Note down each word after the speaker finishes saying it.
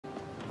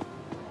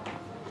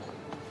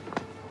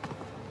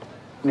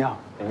你好，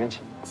里面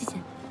请。谢谢。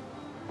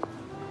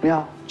你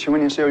好，请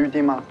问您是有预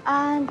定吗？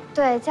啊，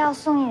对，叫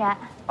宋毅然。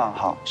啊，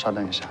好，稍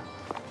等一下。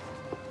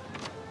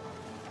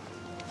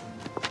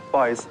不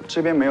好意思，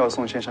这边没有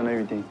宋先生的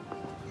预定。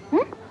嗯？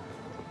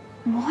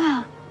怎么会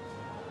啊？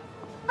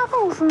他跟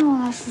我说让我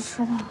来试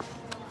吃的。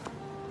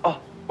哦，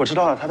我知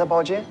道了，他在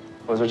包间，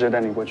我就直接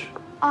带你过去。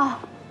哦。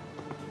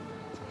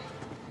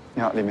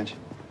你好，里面请。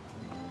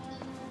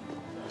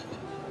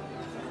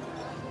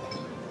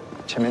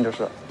前面就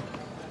是。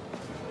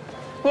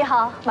你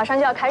好，马上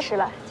就要开始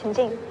了，请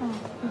进。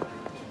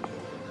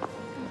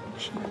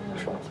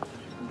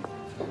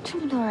这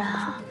么多人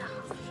啊！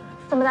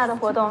这么大的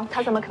活动，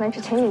他怎么可能只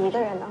请你一个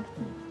人呢？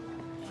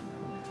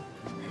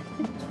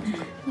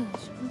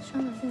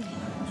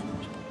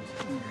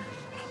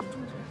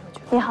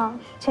你好，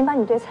请把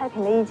你对菜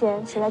品的意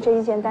见写在这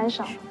意见单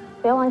上，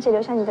别忘记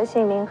留下你的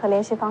姓名和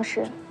联系方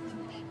式。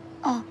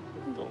哦，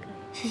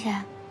谢谢。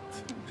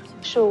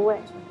15位。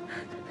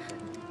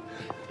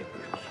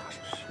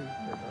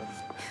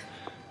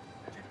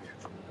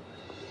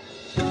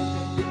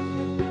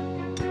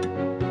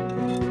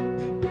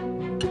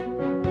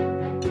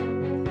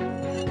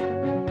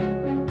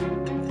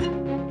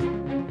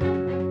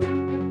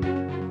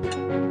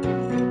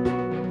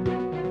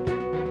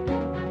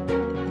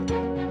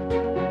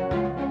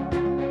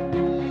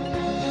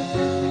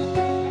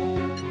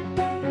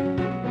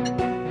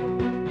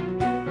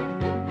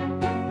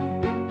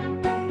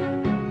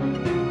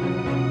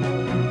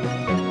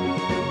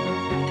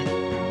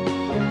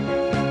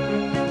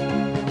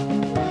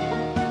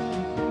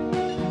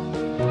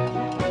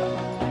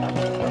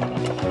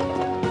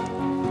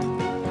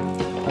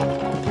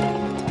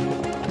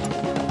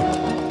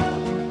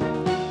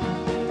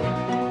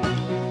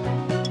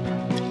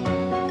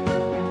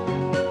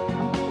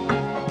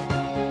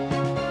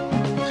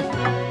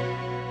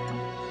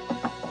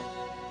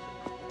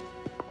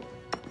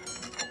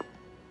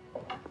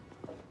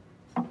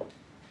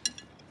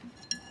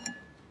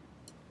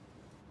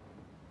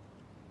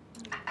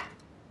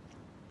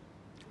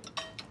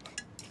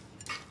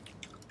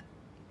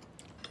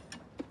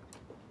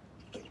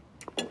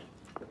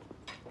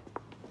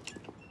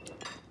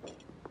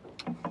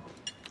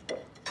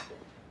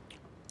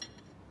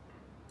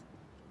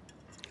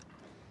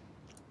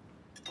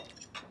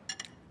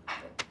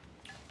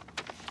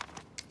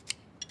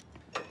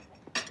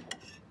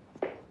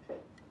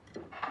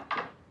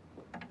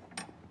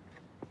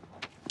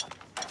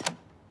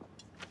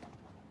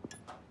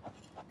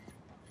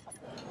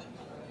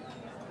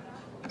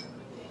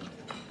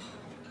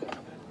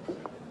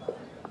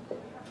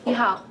你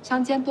好，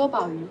香煎多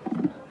宝鱼。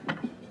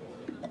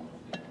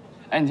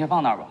哎，你先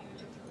放那儿吧，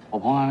我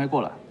朋友还没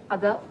过来。好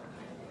的。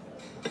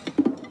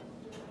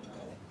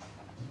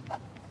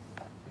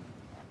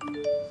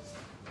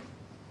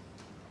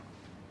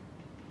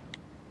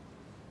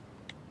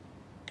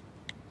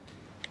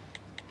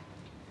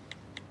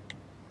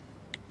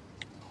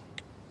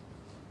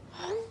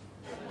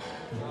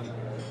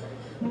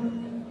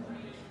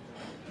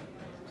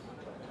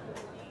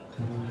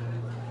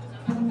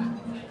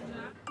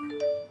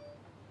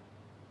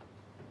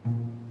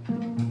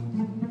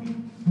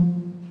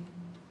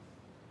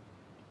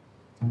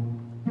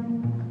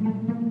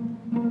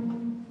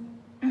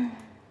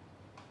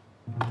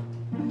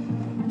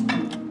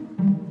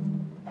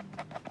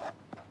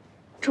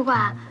主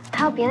管，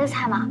还有别的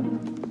菜吗？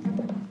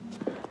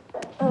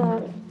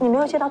你没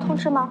有接到通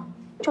知吗？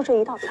就这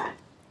一道菜。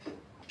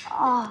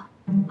哦，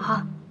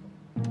好。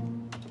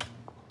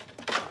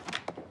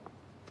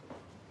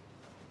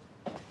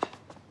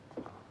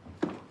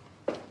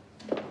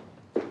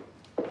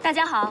大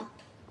家好，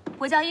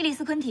我叫伊丽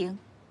丝·昆廷，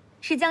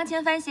是江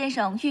千帆先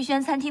生玉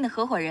轩餐厅的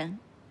合伙人。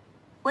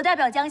我代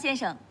表江先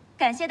生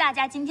感谢大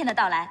家今天的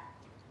到来。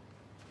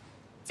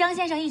江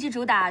先生一直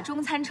主打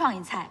中餐创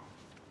意菜，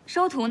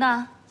收徒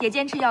呢也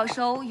坚持要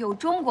收有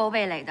中国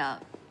味蕾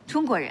的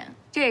中国人，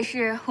这也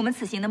是我们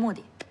此行的目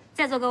的。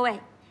在座各位，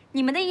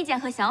你们的意见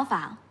和想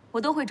法我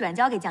都会转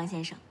交给江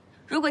先生。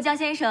如果江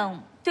先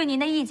生对您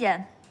的意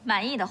见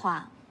满意的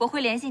话，我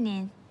会联系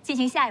您进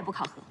行下一步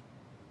考核。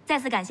再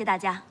次感谢大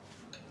家。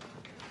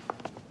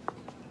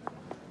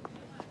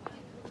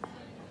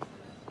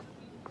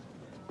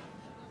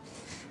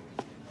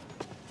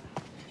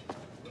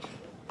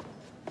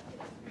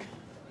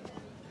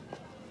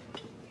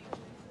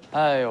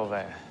哎呦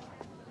喂，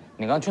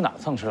你刚去哪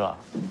蹭吃了？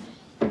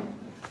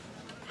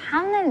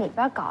他们那里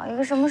边搞一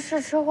个什么试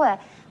吃会，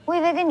我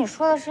以为跟你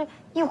说的是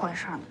一回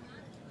事呢。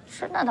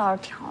吃的倒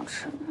是挺好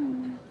吃的。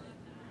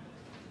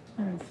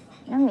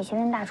那米其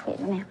林大厨也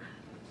就那样。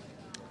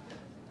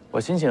我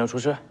新请的厨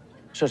师，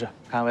试试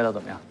看看味道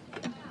怎么样。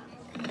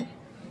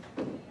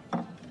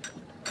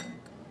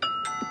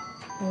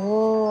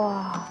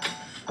哇！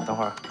等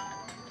会儿。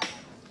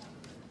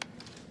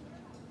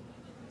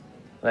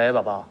喂，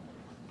宝宝。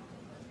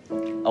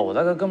我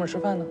在跟哥们儿吃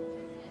饭呢。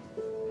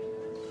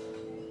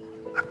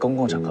公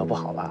共场合不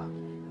好吧？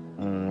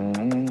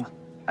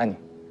爱你。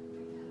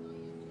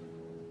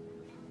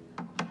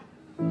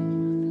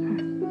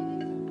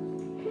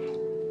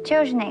这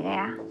又是哪个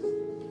呀？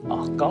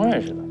刚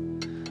认识的，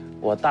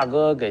我大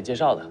哥给介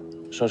绍的，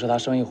说是他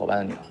生意伙伴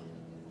的女儿。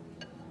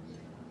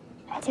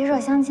还接受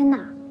相亲呢？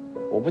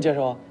我不接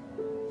受啊。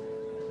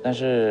但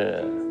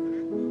是，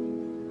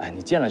哎，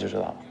你见了就知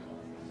道了。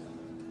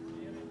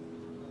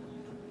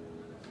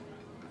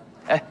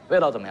哎，味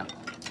道怎么样？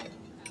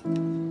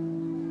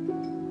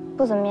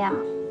不怎么样。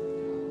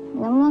你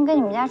能不能跟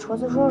你们家厨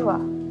子说说，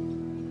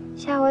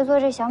下回做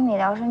这小米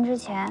疗身之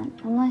前，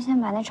能不能先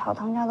把那炒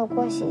藤椒的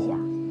锅洗一下？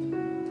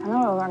反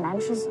正有味儿，难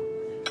吃死。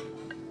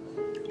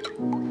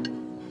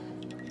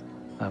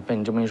被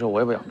你这么一说，我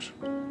也不想吃。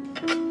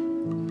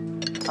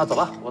那走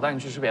吧，我带你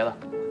去吃别的。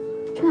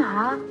去哪儿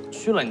啊？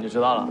去了你就知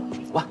道了。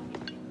走吧。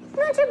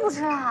那这不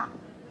吃啊？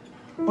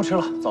不吃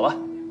了，走吧。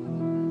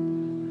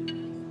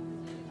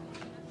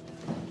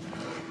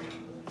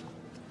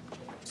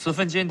此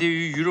份煎碟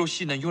鱼鱼肉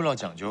细嫩，用料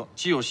讲究，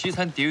既有西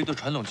餐碟鱼的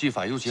传统技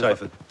法，又结合下一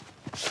份。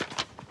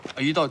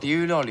一道碟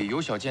鱼料理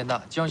由小见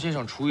大，江先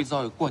生厨艺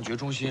造诣冠绝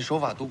中心，手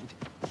法都不。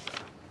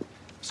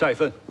下一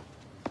份。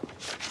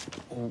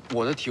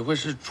我的体会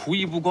是，厨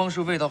艺不光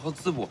是味道和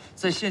滋补，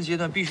在现阶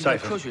段必须在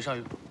科学上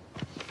有。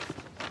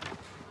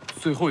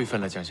最后一份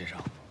了，江先生。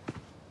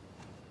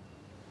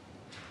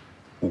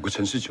 5个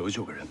城市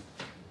99个人，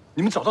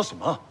你们找到什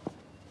么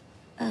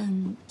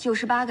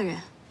98个人，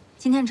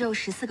今天只有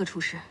14个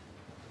厨师。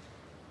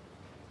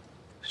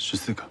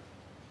14个，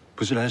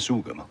不是来了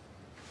15个吗？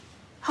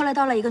后来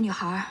到了一个女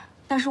孩，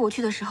但是我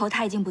去的时候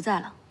她已经不在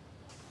了。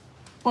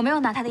我没有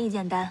拿她的意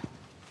见单，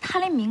她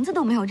连名字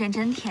都没有认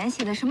真填，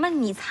写的什么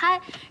你猜，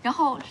然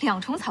后2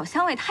重草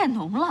香味太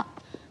浓了，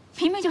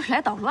明明就是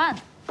来捣乱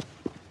的。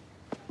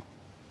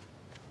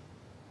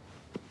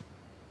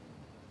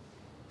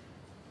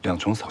 2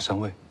重草香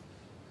味。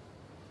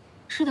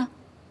是的。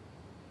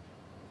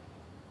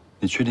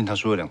你确定他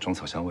说了2重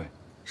草香味？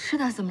是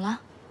的，怎么了？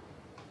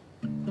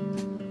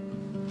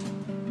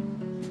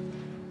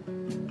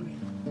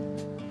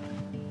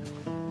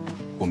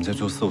我们在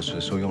做寿司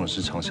的时候用的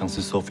是长相思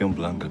Sauvignon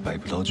Blanc 的白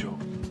葡萄酒，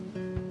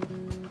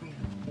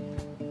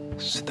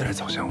是带着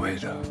草香味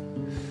的。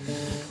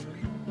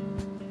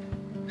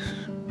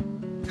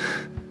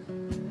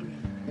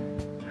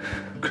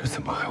可是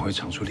怎么还会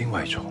尝出另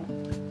外一种？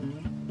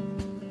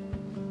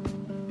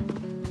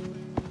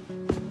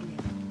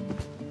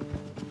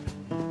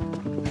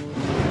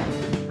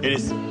 爱丽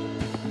丝，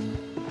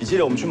你记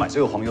得我们去买这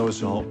个黄油的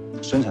时候，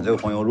生产这个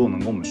黄油洛能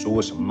跟我们说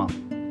过什么吗？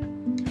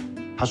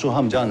他说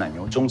他们家的奶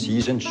牛终其一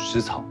生只吃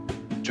草，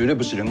绝对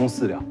不是人工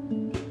饲料。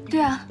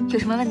对啊，有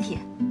什么问题？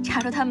查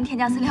出他们添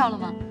加饲料了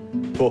吗？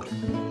不，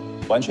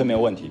完全没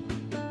有问题。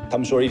他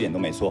们说的一点都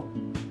没错。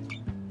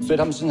所以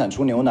他们生产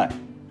出牛奶，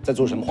再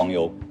做成黄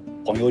油，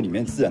黄油里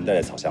面自然带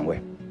着草香味。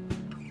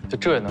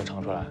这也能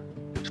尝出来，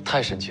这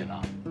太神奇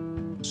了。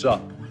是啊，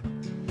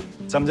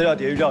咱们这道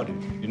碟鱼料理，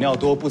原料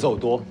多，步骤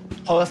多。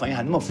 化学反应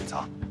还那么复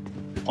杂，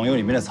黄油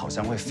里面的草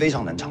香味非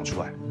常难尝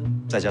出来，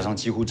再加上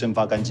几乎蒸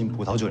发干净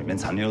葡萄酒里面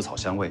残留的草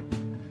香味，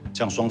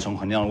这样双重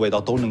衡量的味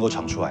道都能够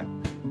尝出来，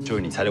就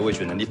是你猜的味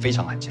觉能力非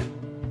常罕见。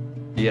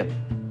李燕，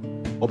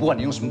我不管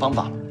你用什么方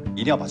法，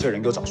一定要把这个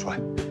人给我找出来。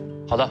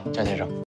好的，江先生。